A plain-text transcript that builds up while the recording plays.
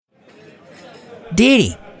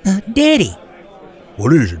Daddy,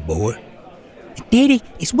 What is it, boy? Daddy,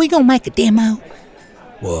 is we gonna make a demo?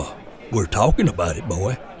 Well, we're talking about it,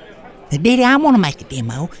 boy. Daddy, I wanna make a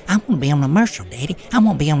demo. I wanna be on a commercial, Daddy. I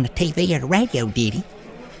wanna be on the TV or the radio, Daddy.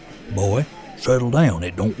 Boy, settle down.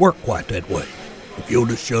 It don't work quite that way. If you'll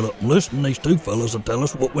just shut up and listen, these two fellas will tell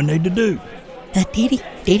us what we need to do. Daddy,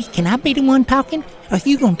 can I be the one talking? Or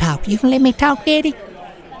you gonna talk? You gonna let me talk, Daddy?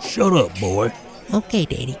 Shut up, boy. Okay,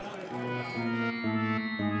 Daddy.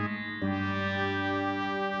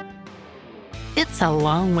 It's a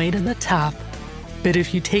long way to the top, but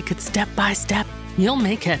if you take it step by step, you'll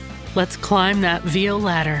make it. Let's climb that VO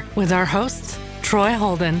ladder with our hosts, Troy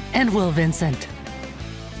Holden and Will Vincent.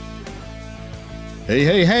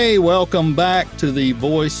 Hey, welcome back to the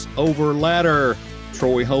Voice Over Ladder.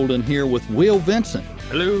 Troy Holden here with Will Vincent.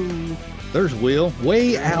 Hello. There's Will,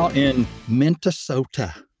 way out in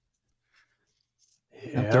Minnesota.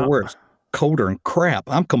 Out there where it's colder and crap.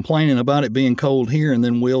 I'm complaining about it being cold here, and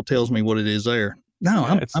then Will tells me what it is there. No,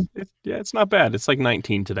 it's not bad. It's like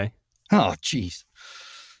 19 today. Oh, geez.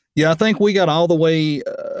 Yeah, I think we got all the way,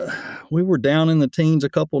 we were down in the teens a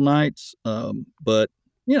couple nights, but,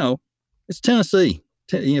 you know, it's Tennessee.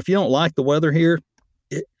 If you don't like the weather here,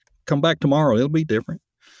 come back tomorrow. It'll be different.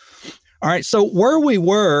 All right, so where we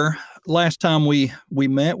were last time we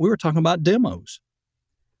met, we were talking about demos.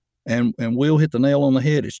 And Will hit the nail on the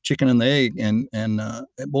head. It's chicken and the egg. And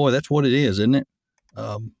boy, that's what it is, isn't it?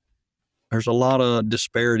 There's a lot of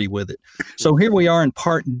disparity with it. So here we are in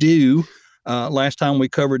part two. Last time we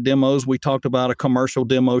covered demos, we talked about a commercial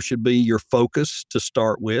demo should be your focus to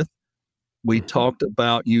start with. We talked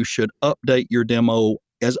about you should update your demo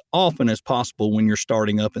as often as possible when you're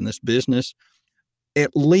starting up in this business,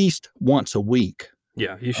 at least once a week.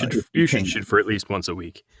 Yeah, you should shoot for at least once a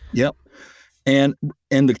week. Yep. And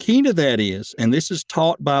the key to that is, and this is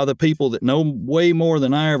taught by the people that know way more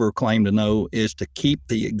than I ever claim to know, is to keep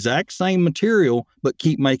the exact same material, but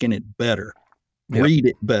keep making it better. Yep. Read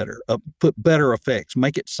it better, put better effects,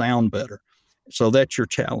 make it sound better. So that's your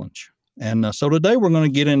challenge. And so today we're going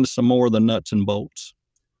to get into some more of the nuts and bolts.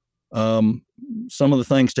 Some of the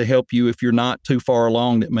things to help you if you're not too far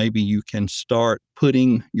along that maybe you can start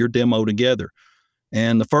putting your demo together.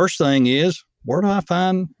 And the first thing is, where do I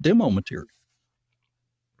find demo material?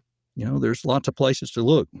 You know, there's lots of places to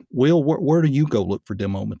look. Will, where do you go look for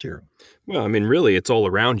demo material? Well, I mean, really, it's all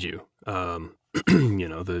around you. You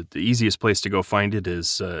know, the easiest place to go find it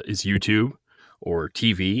is YouTube or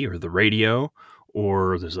TV or the radio,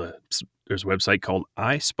 or there's a website called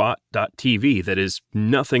ispot.tv that is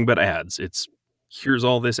nothing but ads. It's here's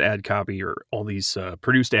all this ad copy or all these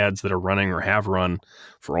produced ads that are running or have run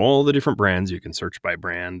for all the different brands. You can search by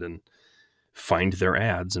brand and find their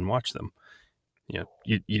ads and watch them. You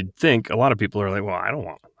know, you'd think a lot of people are like, well, I don't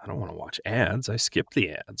want to watch ads. I skip the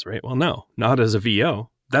ads, right? Well, no, not as a VO.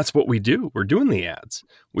 That's what we do. We're doing the ads.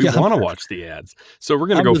 We want to watch the ads. So we're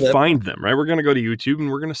going to go find them, right? We're going to go to YouTube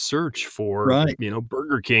and we're going to search for,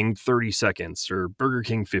 Burger King 30 seconds or Burger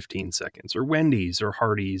King 15 seconds or Wendy's or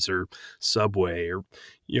Hardee's or Subway or,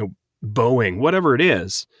 Boeing, whatever it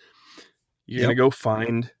is. You're going to go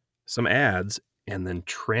find some ads and then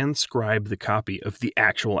transcribe the copy of the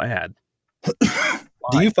actual ad.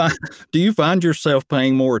 Do you find yourself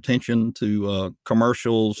paying more attention to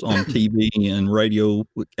commercials on TV and radio?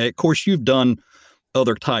 Of course, you've done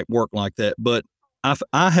other type work like that, but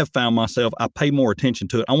I have found myself, I pay more attention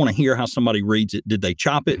to it. I want to hear how somebody reads it. Did they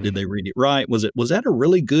chop it? Did they read it right? Was that a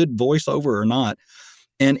really good voiceover or not?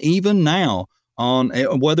 And even now, on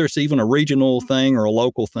whether it's even a regional thing or a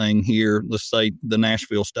local thing here, let's say the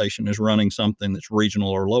Nashville station is running something that's regional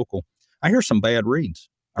or local, I hear some bad reads.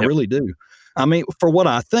 I really do. I mean, for what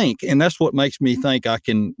I think, and that's what makes me think I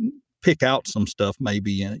can pick out some stuff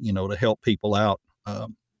maybe, to help people out.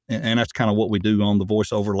 And that's kind of what we do on the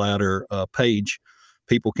Voice Over Ladder page.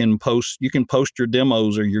 People can post your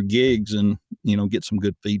demos or your gigs and, get some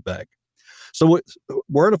good feedback. So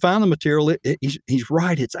where to find the material? He's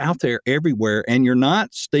right. It's out there everywhere. And you're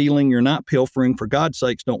not stealing. You're not pilfering. For God's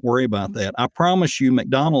sakes, don't worry about that. I promise you,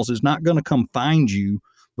 McDonald's is not going to come find you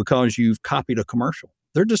because you've copied a commercial.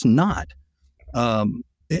 They're just not.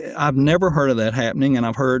 I've never heard of that happening, and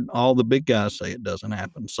I've heard all the big guys say it doesn't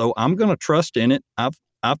happen. So I'm going to trust in it. I've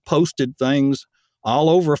posted things all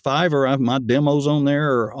over Fiverr. My demos on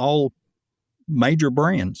there are all major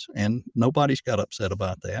brands, and nobody's got upset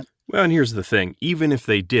about that. Well, and here's the thing. Even if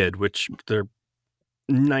they did, which they're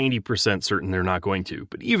 90% certain they're not going to,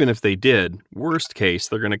 but even if they did, worst case,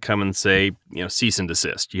 they're going to come and say, cease and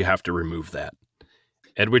desist. You have to remove that.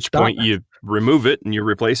 At which point you remove it and you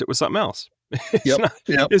replace it with something else.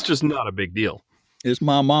 It's just not a big deal. As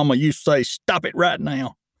my mama used to say, stop it right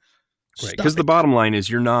now. Right. Because the bottom line is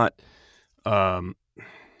you're not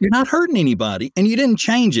hurting anybody, and you didn't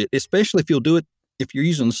change it, especially if you'll do it if you're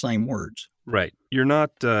using the same words. Right. You're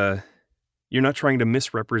not trying to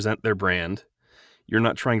misrepresent their brand. You're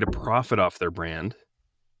not trying to profit off their brand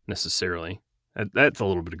necessarily. That's a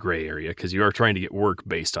little bit of gray area because you are trying to get work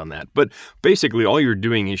based on that. But basically all you're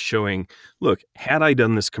doing is showing, look, had I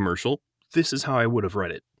done this commercial, this is how I would have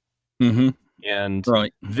read it. Mm-hmm. And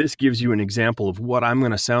right. This gives you an example of what I'm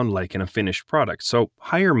going to sound like in a finished product. So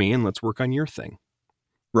hire me and let's work on your thing.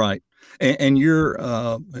 Right. And your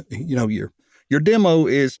demo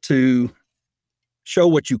is to show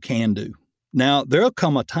what you can do. Now, there'll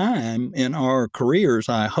come a time in our careers,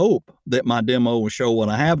 I hope, that my demo will show what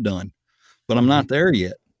I have done, but I'm not there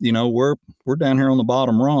yet. We're down here on the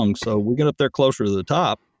bottom rung. So we get up there closer to the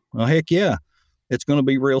top. Well, heck yeah, it's going to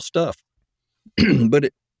be real stuff.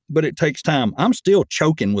 But it takes time. I'm still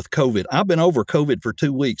choking with COVID. I've been over COVID for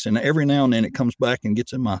 2 weeks, and every now and then it comes back and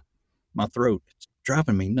gets in my throat. It's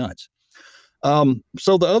driving me nuts.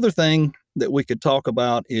 So the other thing that we could talk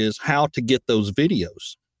about is how to get those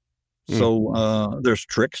videos. So there's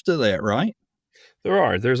tricks to that, right? There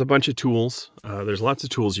are. There's a bunch of tools. There's lots of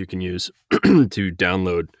tools you can use to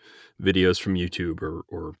download videos from YouTube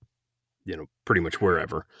or pretty much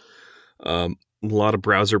wherever. A lot of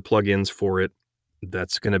browser plugins for it.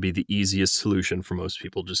 That's going to be the easiest solution for most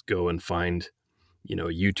people. Just go and find, a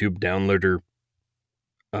YouTube downloader,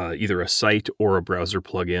 either a site or a browser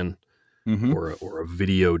plugin, or a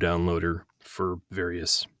video downloader for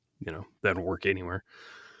various, that'll work anywhere.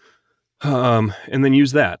 And then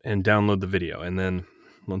use that and download the video. And then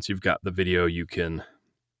once you've got the video, you can,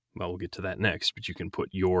 we'll get to that next, but you can put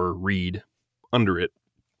your read under it.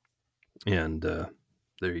 And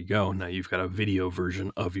there you go. Now you've got a video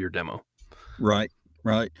version of your demo. Right.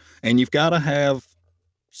 And you've got to have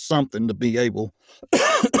something to be able,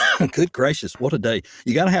 good gracious, what a day.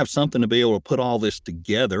 You got to have something to be able to put all this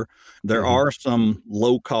together. There are some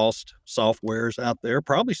low cost softwares out there,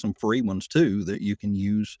 probably some free ones too, that you can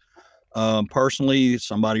use. Personally,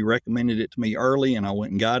 somebody recommended it to me early and I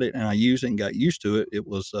went and got it and I used it and got used to it. It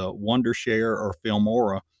was Wondershare or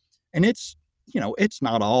Filmora. And it's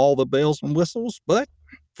not all the bells and whistles, but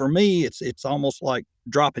for me, it's almost like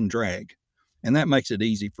drop and drag. And that makes it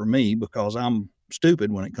easy for me because I'm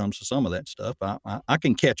stupid when it comes to some of that stuff. I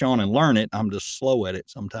can catch on and learn it. I'm just slow at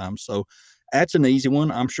it sometimes. So that's an easy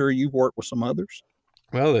one. I'm sure you've worked with some others.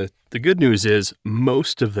 Well, the good news is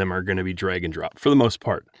most of them are going to be drag and drop for the most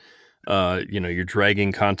part. You're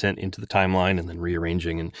dragging content into the timeline and then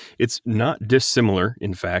rearranging, and it's not dissimilar,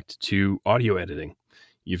 in fact, to audio editing.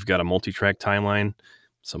 You've got a multi-track timeline,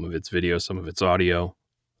 some of it's video, some of it's audio,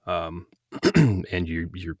 and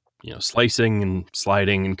you're slicing and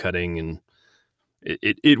sliding and cutting, and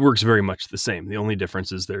it works very much the same. The only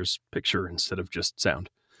difference is there's picture instead of just sound.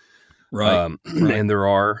 Right. And there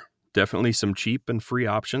are definitely some cheap and free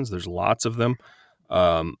options. There's lots of them.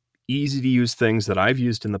 Easy to use things that I've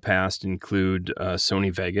used in the past include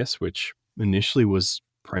Sony Vegas, which initially was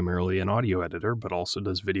primarily an audio editor, but also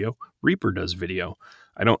does video. Reaper does video.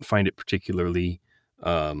 I don't find it particularly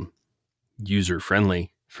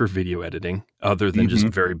user-friendly for video editing, other than just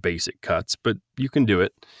very basic cuts, but you can do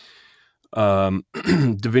it.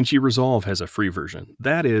 DaVinci Resolve has a free version.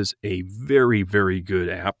 That is a very, very good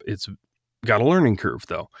app. It's got a learning curve,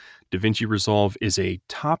 though. DaVinci Resolve is a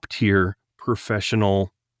top-tier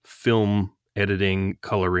professional film editing,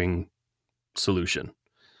 coloring solution.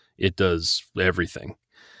 It does everything.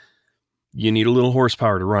 You need a little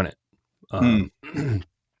horsepower to run it. And,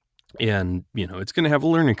 it's going to have a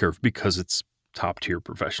learning curve because it's top-tier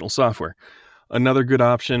professional software. Another good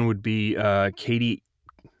option would be KDE.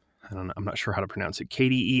 I don't know. I'm not sure how to pronounce it.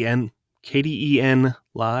 KDEN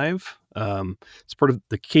Live. It's part of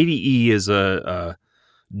the KDE is a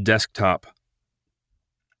desktop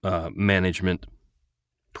management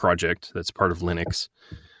project that's part of Linux,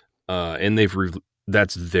 and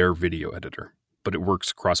that's their video editor. But it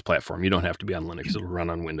works cross-platform. You don't have to be on Linux. It'll run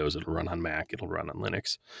on Windows. It'll run on Mac. It'll run on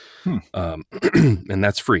Linux. And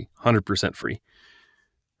that's free, 100% free.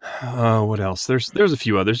 What else? There's a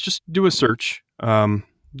few others. Just do a search. You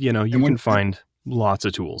can find lots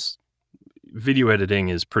of tools. Video editing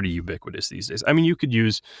is pretty ubiquitous these days. I mean, you could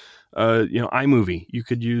use, iMovie. You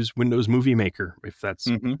could use Windows Movie Maker if that's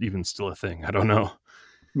even still a thing. I don't know.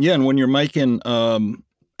 Yeah, and when you're making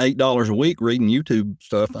 $8 a week reading YouTube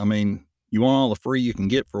stuff, I mean, you want all the free you can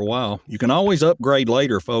get for a while. You can always upgrade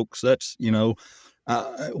later, folks. That's,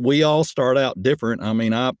 we all start out different. I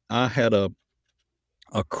mean, I had a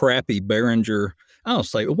crappy Behringer I'll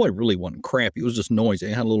say, well, it really wasn't crap. It was just noisy.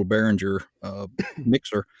 It had a little Behringer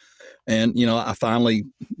mixer. And, I finally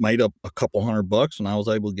made up a couple $100 and I was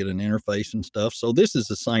able to get an interface and stuff. So this is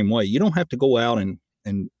the same way. You don't have to go out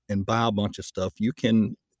and buy a bunch of stuff. You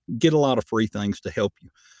can get a lot of free things to help you.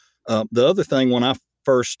 The other thing, when I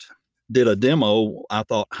first did a demo, I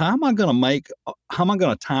thought, how am I going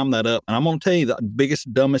to time that up? And I'm going to tell you the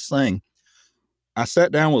biggest, dumbest thing. I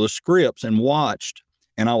sat down with the scripts and watched,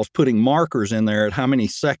 and I was putting markers in there at how many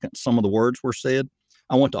seconds some of the words were said.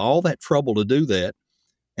 I went to all that trouble to do that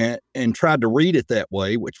and tried to read it that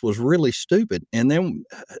way, which was really stupid. And then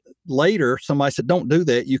later somebody said, don't do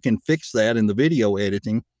that. You can fix that in the video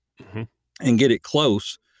editing and get it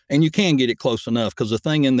close. And you can get it close enough, because the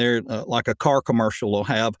thing in there, like a car commercial, will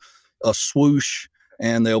have a swoosh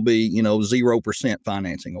and there'll be, 0%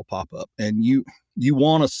 financing will pop up. And you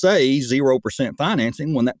want to say 0%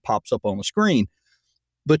 financing when that pops up on the screen.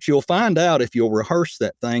 But you'll find out, if you'll rehearse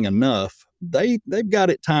that thing enough, they've got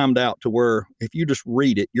it timed out to where if you just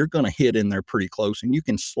read it, you're going to hit in there pretty close, and you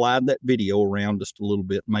can slide that video around just a little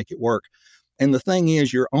bit, make it work. And the thing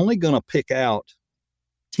is, you're only going to pick out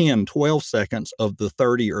 10, 12 seconds of the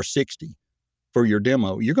 30 or 60 for your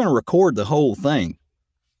demo. You're going to record the whole thing,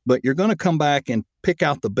 but you're going to come back and pick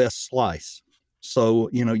out the best slice. So,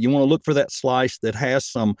 you want to look for that slice that has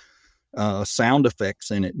some sound effects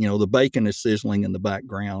in it. The bacon is sizzling in the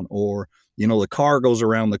background, or, the car goes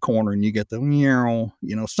around the corner and you get the meow,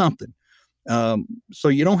 something. So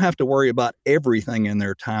you don't have to worry about everything in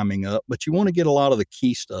there timing up, but you want to get a lot of the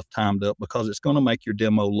key stuff timed up, because it's going to make your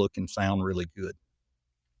demo look and sound really good.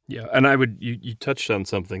 Yeah. And you touched on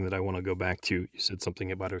something that I want to go back to. You said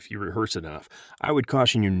something about if you rehearse it enough. I would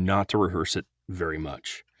caution you not to rehearse it very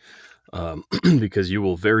much, because you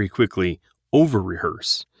will very quickly over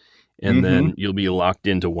rehearse. And then you'll be locked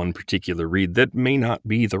into one particular read that may not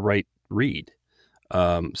be the right read.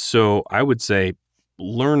 So I would say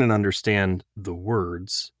learn and understand the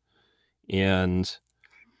words and,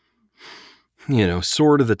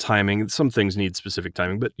 sort of the timing. Some things need specific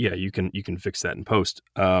timing, but yeah, you can fix that in post.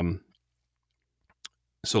 So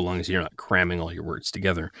long as you're not cramming all your words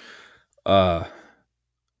together. But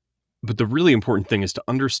the really important thing is to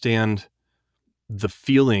understand the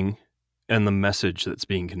feeling and the message that's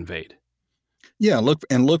being conveyed. Yeah, look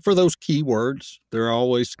for those keywords. There are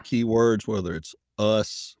always keywords, whether it's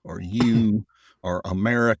us or you or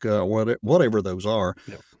America or whatever those are.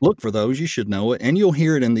 Yep. Look for those. You should know it, and you'll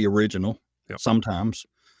hear it in the original sometimes.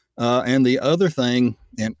 And the other thing,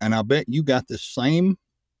 and I bet you got the same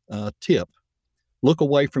tip, look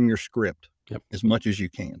away from your script as much as you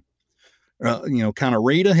can. Kind of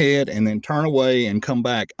read ahead and then turn away and come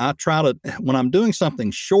back. I try to, when I'm doing something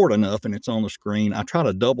short enough and it's on the screen, I try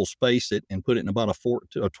to double space it and put it in about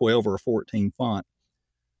a 12 or a 14 font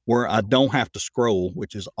where I don't have to scroll,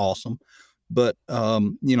 which is awesome. But,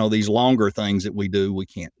 these longer things that we do, we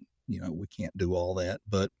can't do all that.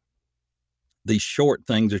 But these short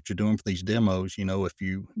things that you're doing for these demos, if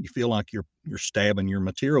you feel like you're stabbing your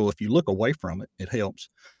material, if you look away from it, it helps.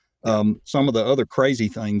 Some of the other crazy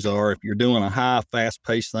things are, if you're doing a high,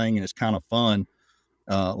 fast-paced thing and it's kind of fun,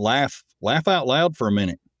 laugh out loud for a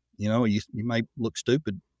minute. You may look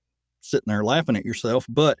stupid sitting there laughing at yourself,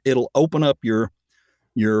 but it'll open up your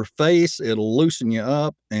face, it'll loosen you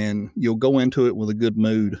up, and you'll go into it with a good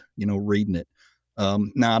mood, reading it.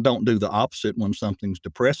 Now I don't do the opposite when something's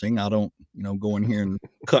depressing. I don't, go in here and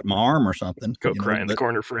cut my arm or something. Go cry in the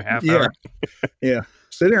corner for a half hour. Yeah.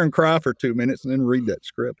 Sit there and cry for 2 minutes and then read that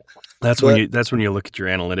script. That's when you look at your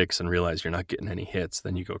analytics and realize you're not getting any hits.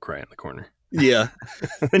 Then you go cry in the corner. Yeah.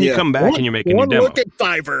 Then you come back and you make a new demo. Look at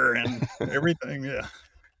Fiverr and everything. Yeah.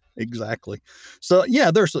 Exactly. So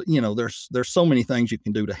yeah, there's so many things you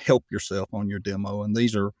can do to help yourself on your demo. And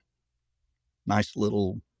these are nice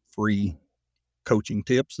little free coaching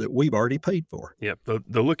tips that we've already paid for. Yep.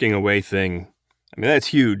 The looking away thing, that's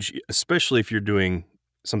huge, especially if you're doing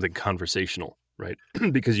something conversational, right?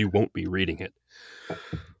 Because you won't be reading it.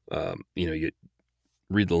 You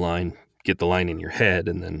read the line, get the line in your head,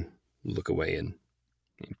 and then look away and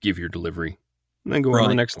give your delivery, and then go on to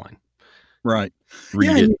the next line. Right.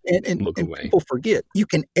 Read it, and look away. People forget, you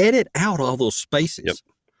can edit out all those spaces. Yep.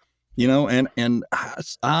 And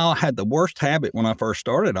I had the worst habit when I first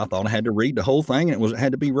started. I thought I had to read the whole thing and it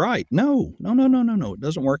had to be right. No. It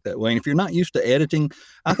doesn't work that way. And if you're not used to editing,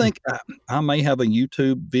 I think I may have a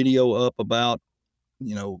YouTube video up about,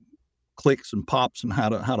 clicks and pops and how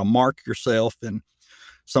to mark yourself. And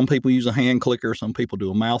some people use a hand clicker. Some people do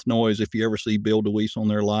a mouth noise. If you ever see Bill DeWeese on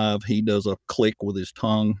there live, he does a click with his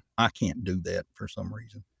tongue. I can't do that for some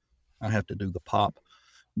reason. I have to do the pop.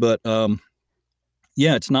 But,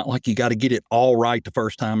 Yeah, it's not like you got to get it all right the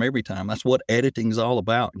first time every time. That's what editing's all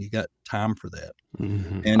about. You got time for that.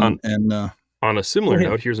 Mhm. And On a go similar ahead.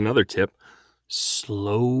 note, here's another tip: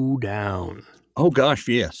 slow down. Oh gosh,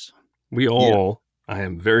 yes. We Yeah. all, I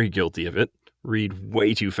am very guilty of it, read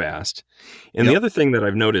way too fast. And the Yep. other thing that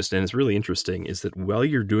I've noticed, and it's really interesting, is that while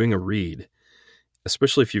you're doing a read,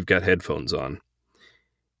 especially if you've got headphones on,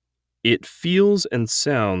 it feels and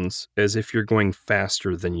sounds as if you're going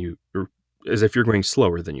faster than you, or as if you're going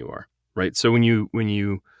slower than you are, right? So when you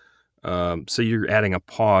say you're adding a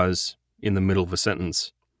pause in the middle of a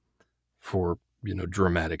sentence for,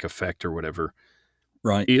 dramatic effect or whatever,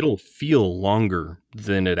 Right. it'll feel longer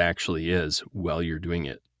than it actually is while you're doing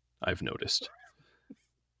it. I've noticed.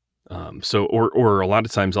 Or a lot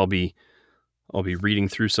of times I'll be reading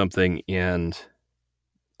through something and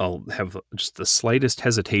I'll have just the slightest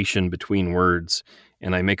hesitation between words,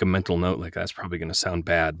 and I make a mental note like that's probably going to sound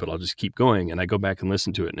bad, but I'll just keep going, and I go back and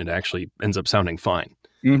listen to it, and it actually ends up sounding fine.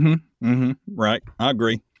 Right. I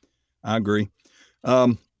agree.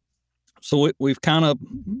 Um, so we've kind of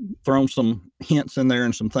thrown some hints in there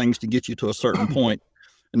and some things to get you to a certain point.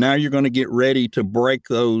 And now you're going to get ready to break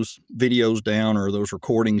those videos down or those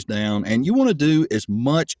recordings down. And you want to do as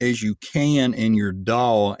much as you can in your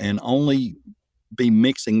DAW and only be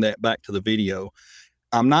mixing that back to the video.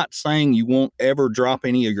 I'm not saying you won't ever drop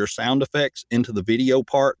any of your sound effects into the video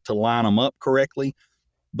part to line them up correctly,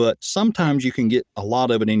 but sometimes you can get a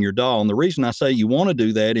lot of it in your DAW. And the reason I say you want to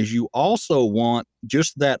do that is you also want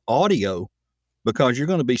just that audio, because you're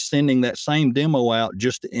going to be sending that same demo out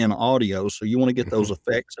just in audio. So you want to get those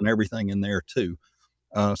effects and everything in there too.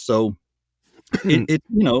 So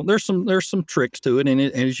there's some tricks to it, and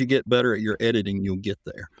as you get better at your editing, you'll get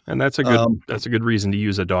there. And that's a good reason to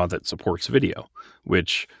use a DAW that supports video,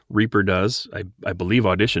 which Reaper does. I believe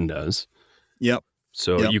Audition does. Yep.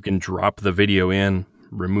 So you can drop the video in,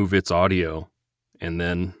 remove its audio, and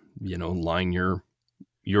then line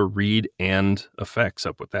your read and effects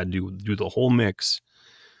up with that. Do the whole mix.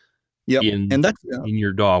 Yep. And that's in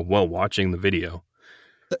your DAW while watching the video.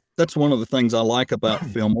 That's one of the things I like about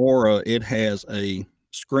Filmora. It has a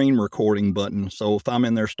screen recording button. So if I'm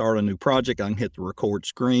in there, start a new project, I can hit the record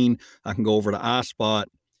screen. I can go over to iSpot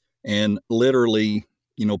and literally,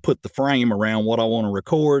 put the frame around what I want to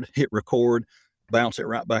record, hit record, bounce it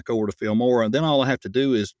right back over to Filmora. And then all I have to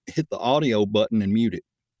do is hit the audio button and mute it,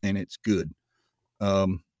 and it's good.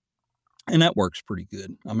 And that works pretty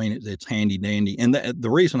good. I mean, it's handy dandy. And the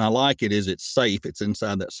reason I like it is it's safe. It's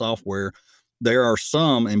inside that software. There are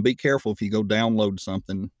some, and be careful if you go download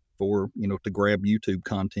something for, to grab YouTube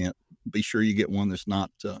content, be sure you get one that's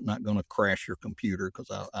not going to crash your computer,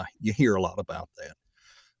 because you hear a lot about that.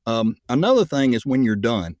 Another thing is when you're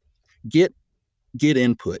done, get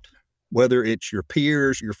input, whether it's your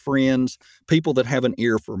peers, your friends, people that have an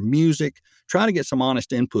ear for music. Try to get some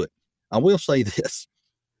honest input. I will say this.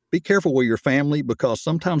 Be careful with your family, because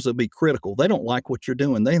sometimes they'll be critical. They don't like what you're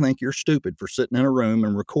doing. They think you're stupid for sitting in a room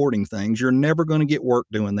and recording things. You're never going to get work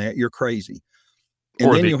doing that. You're crazy.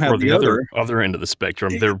 And then you'll have the other end of the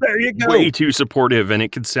spectrum. There you go. Way too supportive, and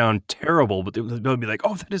it could sound terrible, but they'll be like,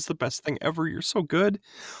 "Oh, that is the best thing ever. You're so good."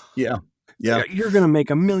 Yeah. You're going to make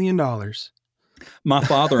 $1 million. My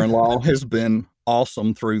father-in-law has been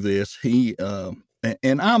awesome through this. He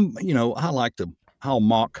and I'm, I'll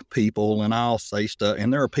mock people and I'll say stuff.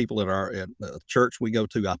 And there are people that are at the church we go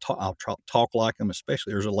to. I'll talk like them,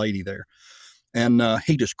 especially there's a lady there. And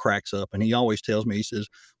he just cracks up, and he always tells me, he says,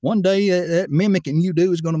 one day that mimicking you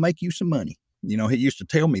do is going to make you some money. He used to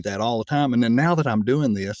tell me that all the time. And then now that I'm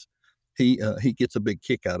doing this, he gets a big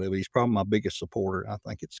kick out of it. He's probably my biggest supporter. I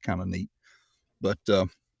think it's kind of neat. But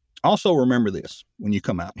also remember this, when you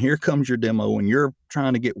come out, here comes your demo and you're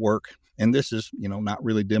trying to get work. And this is, not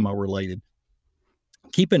really demo related.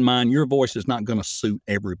 Keep in mind, your voice is not going to suit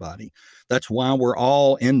everybody. That's why we're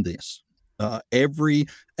all in this. Every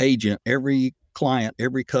agent, every client,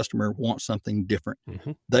 every customer wants something different.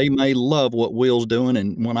 Mm-hmm. They may love what Will's doing.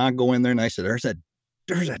 And when I go in there and they say, there's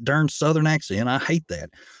that darn Southern accent, I hate that.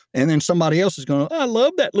 And then somebody else is going, I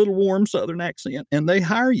love that little warm Southern accent. And they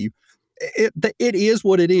hire you. It is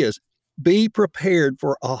what it is. Be prepared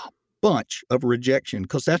for a bunch of rejection,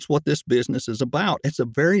 because that's what this business is about. It's a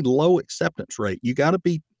very low acceptance rate. You got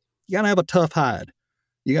to have a tough hide.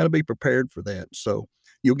 You got to be prepared for that. So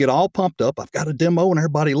you'll get all pumped up. I've got a demo and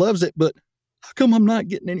everybody loves it, but how come I'm not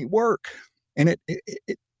getting any work? And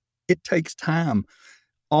it takes time.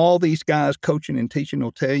 All these guys coaching and teaching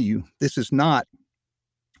will tell you this is not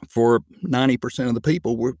for 90% of the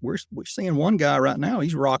people. We're seeing one guy right now.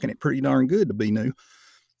 He's rocking it pretty darn good to be new,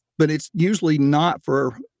 but it's usually not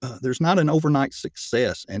for, there's not an overnight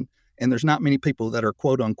success. And and there's not many people that are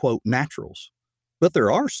quote unquote naturals, but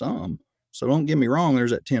there are some. So don't get me wrong,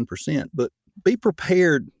 there's that 10%, but be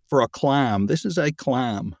prepared for a climb. This is a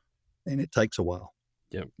climb, and it takes a while.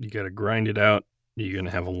 Yep. You got to grind it out. You're going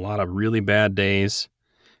to have a lot of really bad days.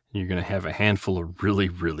 And you're going to have a handful of really,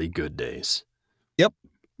 really good days. Yep.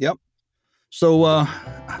 So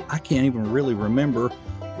I can't even really remember.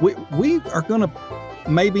 We are going to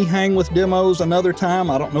maybe hang with demos another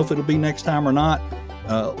time. I don't know if it'll be next time or not.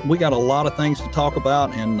 We got a lot of things to talk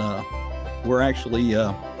about, and we're actually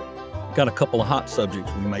got a couple of hot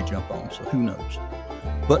subjects we may jump on, so who knows.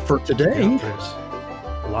 But for today, there's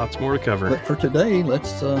lots more to cover. But for today,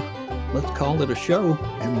 let's call it a show,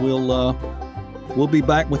 and we'll be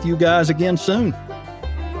back with you guys again soon.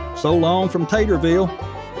 So long from Taterville.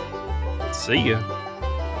 See ya.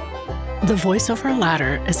 The Voiceover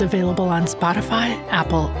Ladder is available on Spotify,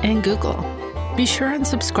 Apple, and Google. Be sure and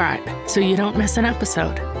subscribe so you don't miss an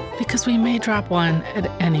episode, because we may drop one at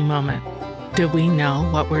any moment. Do we know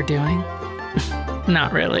what we're doing?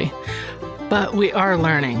 Not really. But we are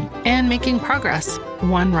learning and making progress,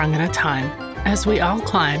 one rung at a time, as we all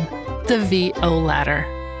climb the VO ladder.